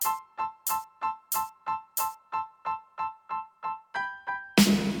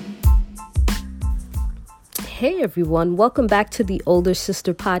Hey everyone, welcome back to the Older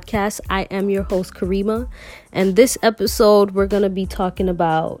Sister Podcast. I am your host Karima, and this episode we're going to be talking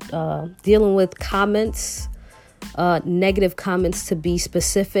about dealing with comments, negative comments to be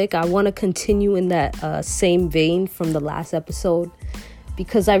specific. I want to continue in that same vein from the last episode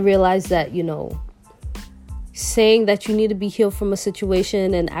because I realized that, saying that you need to be healed from a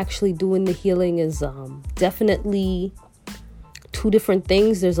situation and actually doing the healing is definitely two different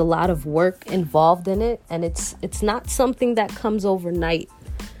things. There's a lot of work involved in it, and it's not something that comes overnight,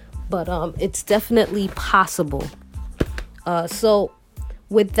 but it's definitely possible. So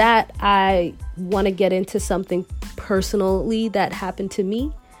with that, I want to get into something personally that happened to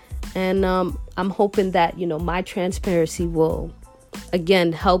me, and I'm hoping that my transparency will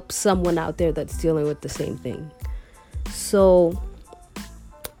again help someone out there that's dealing with the same thing. So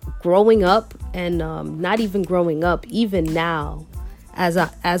growing up, and not even growing up, even now, as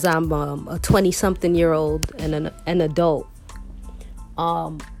I'm a 20-something year old and an adult,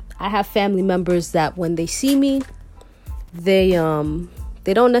 I have family members that when they see me, they don't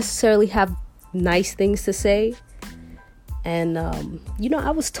necessarily have nice things to say. And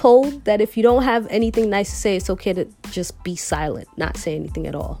I was told that if you don't have anything nice to say, it's okay to just be silent, not say anything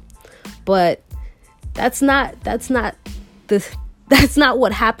at all. But that's not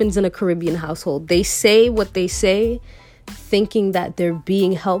what happens in a Caribbean household. They say what they say, thinking that they're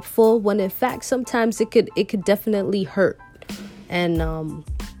being helpful, when in fact sometimes it could definitely hurt. And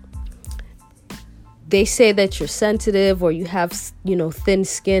they say that you're sensitive or you have thin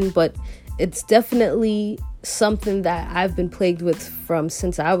skin, but it's definitely something that I've been plagued with from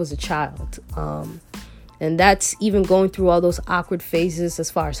since I was a child. And that's even going through all those awkward phases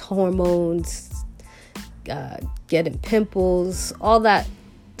as far as hormones, getting pimples, all that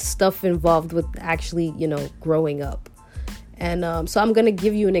stuff involved with actually, growing up. And so I'm going to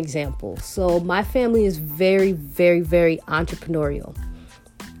give you an example. So my family is very, very, very entrepreneurial.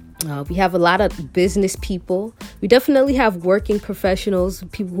 We have a lot of business people. We definitely have working professionals,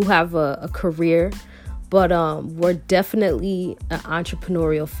 people who have a career, but we're definitely an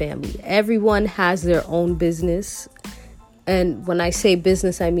entrepreneurial family. Everyone has their own business. And when I say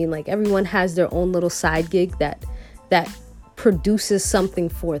business, I mean like everyone has their own little side gig that produces something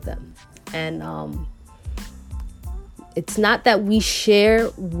for them. And it's not that we share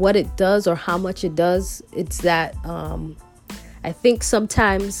what it does or how much it does. It's that I think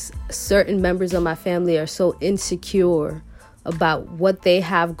sometimes certain members of my family are so insecure about what they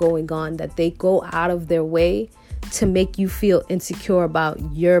have going on that they go out of their way to make you feel insecure about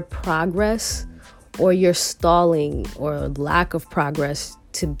your progress or your stalling or lack of progress,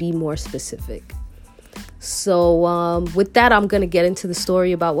 to be more specific. So with that, I'm going to get into the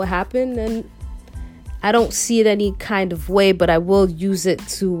story about what happened, and I don't see it any kind of way, but I will use it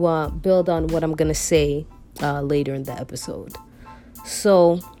to build on what I'm going to say later in the episode.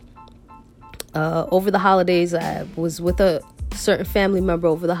 So over the holidays, I was with a certain family member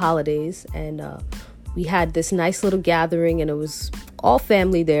over the holidays, and we had this nice little gathering, and it was all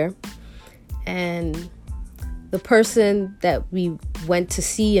family there. And the person that we went to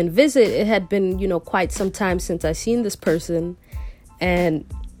see and visit, it had been, quite some time since I seen this person. And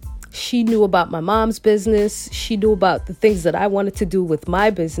she knew about my mom's business. She knew about the things that I wanted to do with my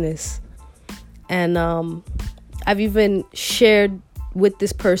business. And I've even shared with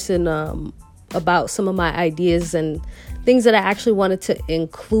this person about some of my ideas and things that I actually wanted to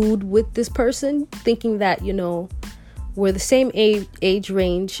include with this person, thinking that, we're the same age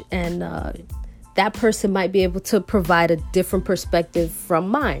range, and that person might be able to provide a different perspective from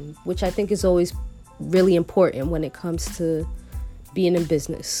mine, which I think is always really important when it comes to being in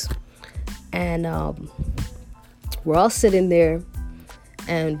business. And we're all sitting there,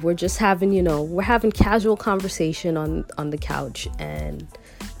 and we're just having, we're having casual conversation on the couch. And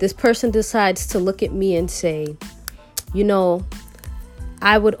this person decides to look at me and say,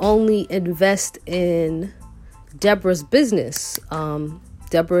 I would only invest in Deborah's business.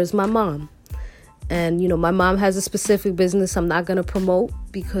 Deborah is my mom. And, my mom has a specific business I'm not going to promote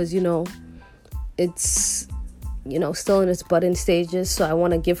because, it's, still in its budding stages. So I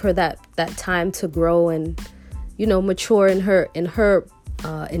want to give her that time to grow and, mature in her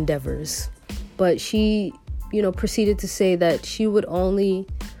endeavors. But she, proceeded to say that she would only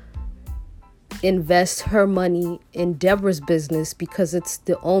invest her money in Deborah's business because it's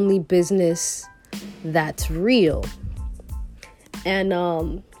the only business that's real. And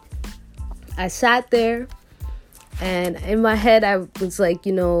I sat there, and in my head I was like,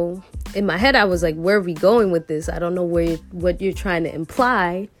 where are we going with this? I don't know what you're trying to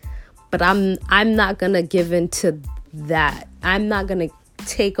imply, but I'm not gonna give in to that. I'm not gonna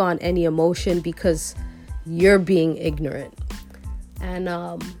take on any emotion because you're being ignorant. And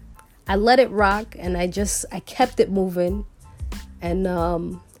I let it rock, and I kept it moving. And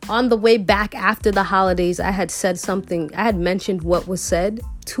on the way back after the holidays, I had mentioned what was said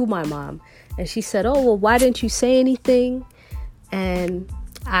to my mom. And she said, "Oh, well, why didn't you say anything?" And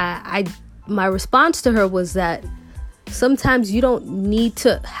my response to her was that sometimes you don't need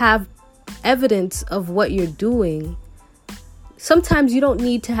to have evidence of what you're doing. Sometimes you don't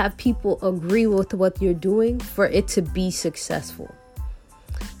need to have people agree with what you're doing for it to be successful.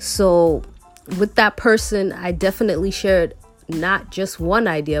 So with that person, I definitely shared not just one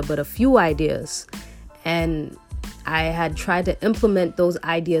idea, but a few ideas. And I had tried to implement those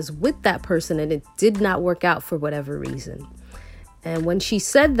ideas with that person, and it did not work out for whatever reason. And when she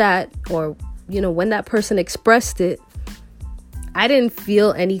said that, or, when that person expressed it, I didn't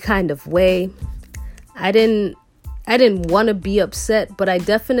feel any kind of way. I didn't want to be upset, but I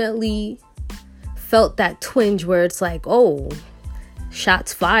definitely felt that twinge where it's like, oh,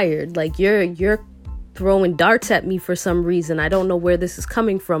 shots fired. Like you're throwing darts at me for some reason. I don't know where this is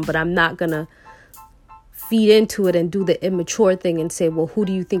coming from, but I'm not going to feed into it and do the immature thing and say, well, who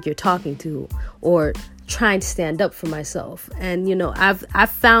do you think you're talking to? Or try and stand up for myself. And, I've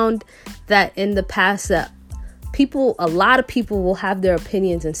found that in the past that a lot of people will have their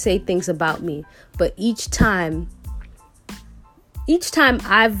opinions and say things about me, but each time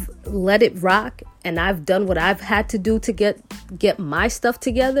I've let it rock and I've done what I've had to do to get my stuff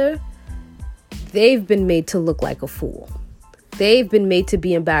together, they've been made to look like a fool. They've been made to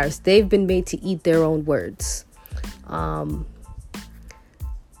be embarrassed. They've been made to eat their own words.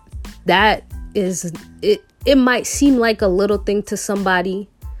 That is it. It might seem like a little thing to somebody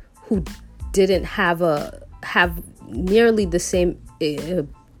who didn't have nearly the same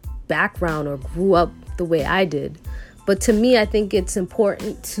background or grew up the way I did. But to me, I think it's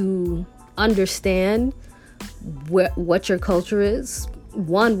important to understand what your culture is.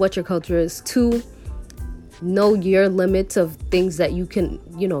 One, what your culture is. Two, know your limits of things that you can,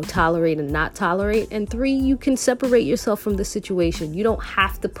 tolerate and not tolerate. And three, you can separate yourself from the situation. You don't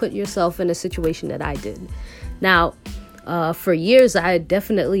have to put yourself in a situation that I did. Now, for years, I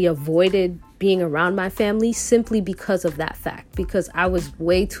definitely avoided being around my family simply because of that fact, because I was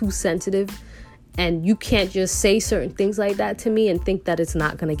way too sensitive. And you can't just say certain things like that to me and think that it's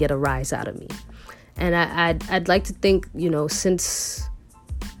not going to get a rise out of me. And I'd like to think,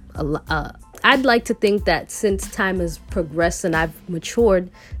 I'd like to think that since time has progressed and I've matured,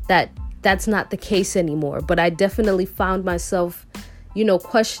 that that's not the case anymore. But I definitely found myself,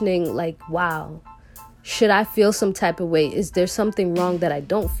 questioning like, wow, should I feel some type of way? Is there something wrong that I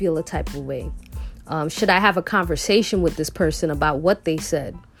don't feel a type of way? Should I have a conversation with this person about what they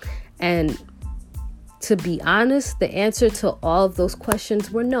said? And to be honest, the answer to all of those questions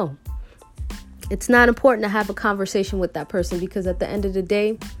were no. It's not important to have a conversation with that person because at the end of the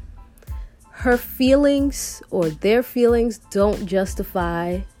day, her feelings or their feelings don't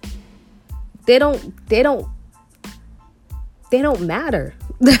justify. They don't matter.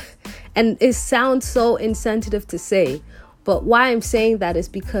 And it sounds so insensitive to say, but why I'm saying that is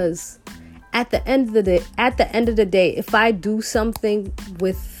because at the end of the day, if I do something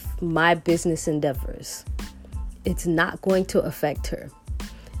with my business endeavors, it's not going to affect her.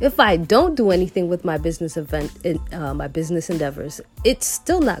 If I don't do anything with my business endeavors, it's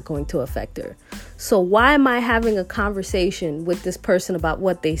still not going to affect her. So why am I having a conversation with this person about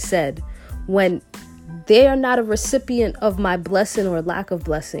what they said when they are not a recipient of my blessing or lack of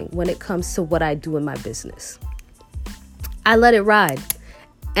blessing when it comes to what I do in my business? I let it ride.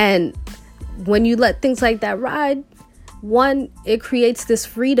 And when you let things like that ride, one, it creates this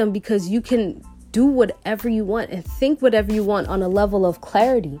freedom because you can do whatever you want and think whatever you want on a level of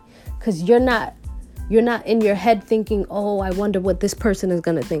clarity, because you're not in your head thinking, oh, I wonder what this person is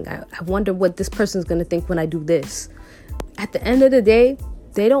going to think. I wonder what this person is going to think when I do this. At the end of the day,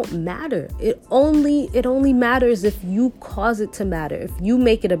 they don't matter. It only matters if you cause it to matter, if you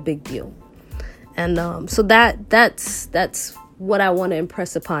make it a big deal. And so that's what I want to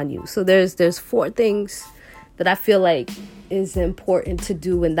impress upon you. So there's 4 things that I feel like is important to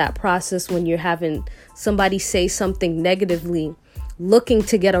do in that process when you're having somebody say something negatively, looking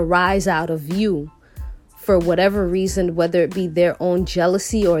to get a rise out of you for whatever reason, whether it be their own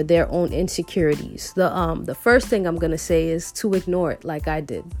jealousy or their own insecurities. The first thing I'm going to say is to ignore it like I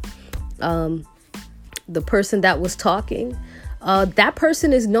did. The person that was talking, that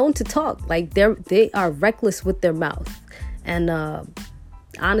person is known to talk. Like they are reckless with their mouth. And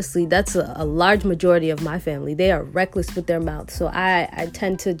honestly, that's a large majority of my family. They are reckless with their mouth. So I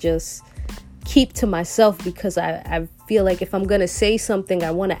tend to just keep to myself because I feel like if I'm going to say something,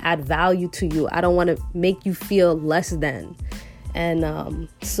 I want to add value to you. I don't want to make you feel less than. And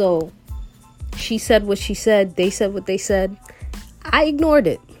so she said what she said. They said what they said. I ignored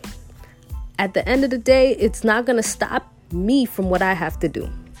it. At the end of the day, it's not going to stop me from what I have to do.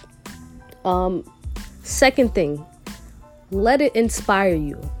 Second thing, let it inspire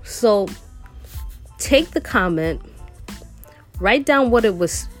you. So take the comment, write down what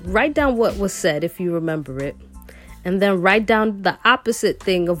was said if you remember it, and then write down the opposite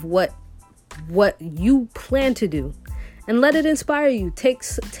thing of what you plan to do, and let it inspire you. Take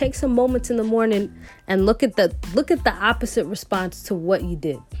some moments in the morning and look at the opposite response to what you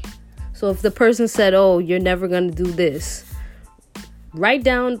did. So if the person said, "Oh, you're never going to do this," write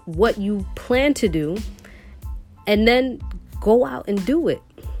down what you plan to do and then go out and do it.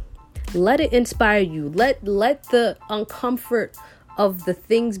 Let it inspire you. Let the uncomfort of the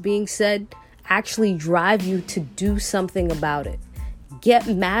things being said actually drive you to do something about it. Get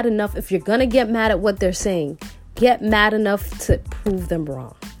mad enough. If you're going to get mad at what they're saying, get mad enough to prove them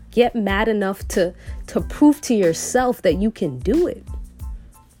wrong. Get mad enough to prove to yourself that you can do it.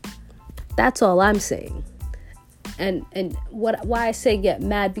 That's all I'm saying. And why I say get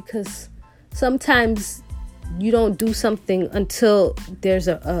mad, because sometimes you don't do something until there's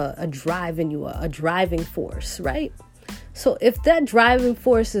a drive in you, a driving force, right? So if that driving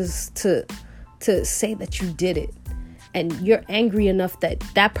force is to say that you did it, and you're angry enough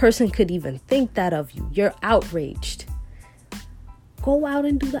that person could even think that of you, you're outraged, go out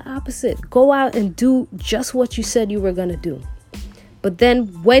and do the opposite. Go out and do just what you said you were going to do. But then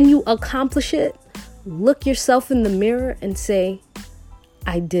when you accomplish it, look yourself in the mirror and say,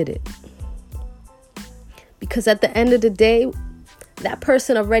 I did it. Because at the end of the day, that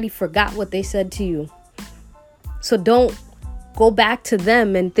person already forgot what they said to you. So don't go back to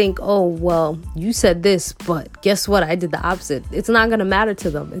them and think, oh, well, you said this, but guess what? I did the opposite. It's not going to matter to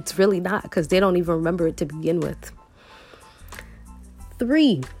them. It's really not, because they don't even remember it to begin with.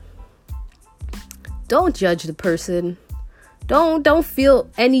 3, don't judge the person. Don't feel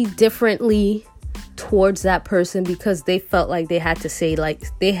any differently towards that person because they felt like they had to say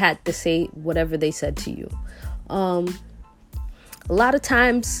whatever they said to you. A lot of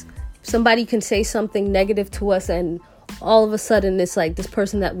times somebody can say something negative to us, and all of a sudden it's like this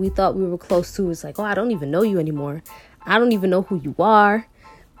person that we thought we were close to is like, oh, I don't even know you anymore. I don't even know who you are.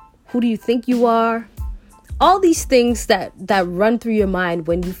 Who do you think you are? All these things that run through your mind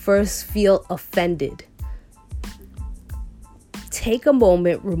when you first feel offended. Take a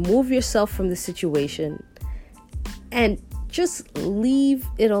moment, remove yourself from the situation, and just leave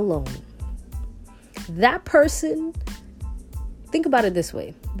it alone. That person, think about it this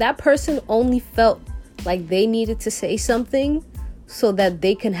way. That person only felt like they needed to say something so that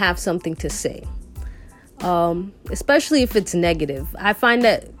they can have something to say. Especially if it's negative. I find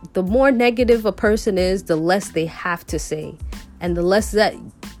that the more negative a person is, the less they have to say, and the less that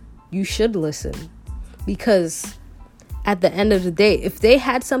you should listen. Because at the end of the day, if they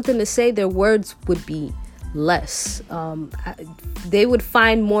had something to say, their words would be less. They would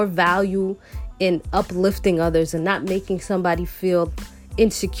find more value in uplifting others and not making somebody feel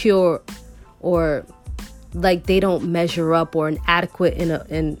insecure or like they don't measure up or inadequate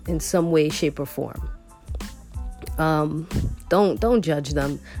in some way, shape, or form. Don't judge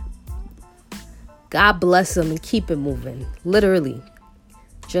them. God bless them and keep it moving. Literally,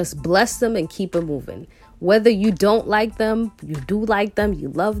 just bless them and keep it moving. Whether you don't like them, you do like them, you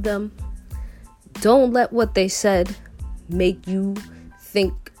love them, don't let what they said make you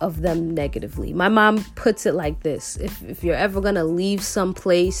think of them negatively. My mom puts it like this. If you're ever going to leave some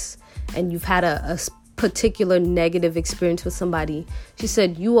place and you've had a particular negative experience with somebody, she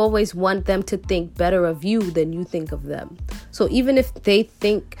said, you always want them to think better of you than you think of them. So even if they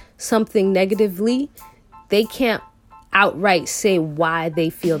think something negatively, they can't outright say why they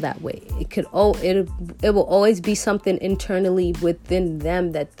feel that way. It will always be something internally within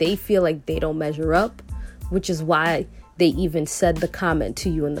them that they feel like they don't measure up, which is why they even said the comment to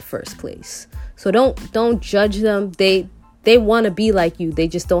you in the first place. So don't judge them. They want to be like you. They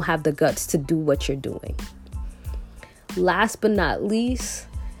just don't have the guts to do what you're doing. Last but not least,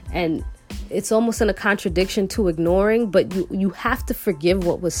 and it's almost in a contradiction to ignoring, but you have to forgive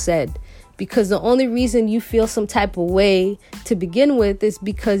what was said. Because the only reason you feel some type of way to begin with is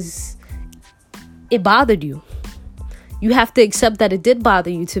because it bothered you. You have to accept that it did bother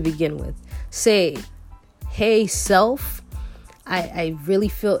you to begin with. Say, hey, self, I really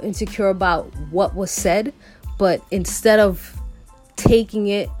feel insecure about what was said. But instead of taking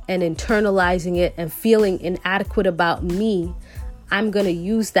it and internalizing it and feeling inadequate about me, I'm going to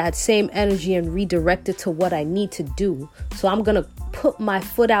use that same energy and redirect it to what I need to do. So I'm going to put my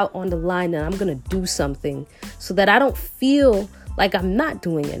foot out on the line and I'm going to do something so that I don't feel like I'm not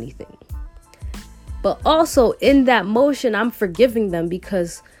doing anything. But also in that motion, I'm forgiving them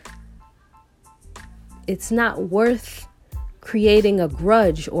because it's not worth creating a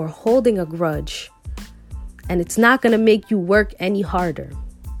grudge or holding a grudge. And it's not going to make you work any harder.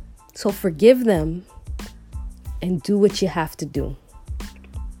 So forgive them and do what you have to do.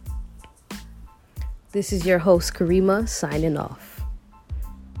 This is your host, Karima, signing off.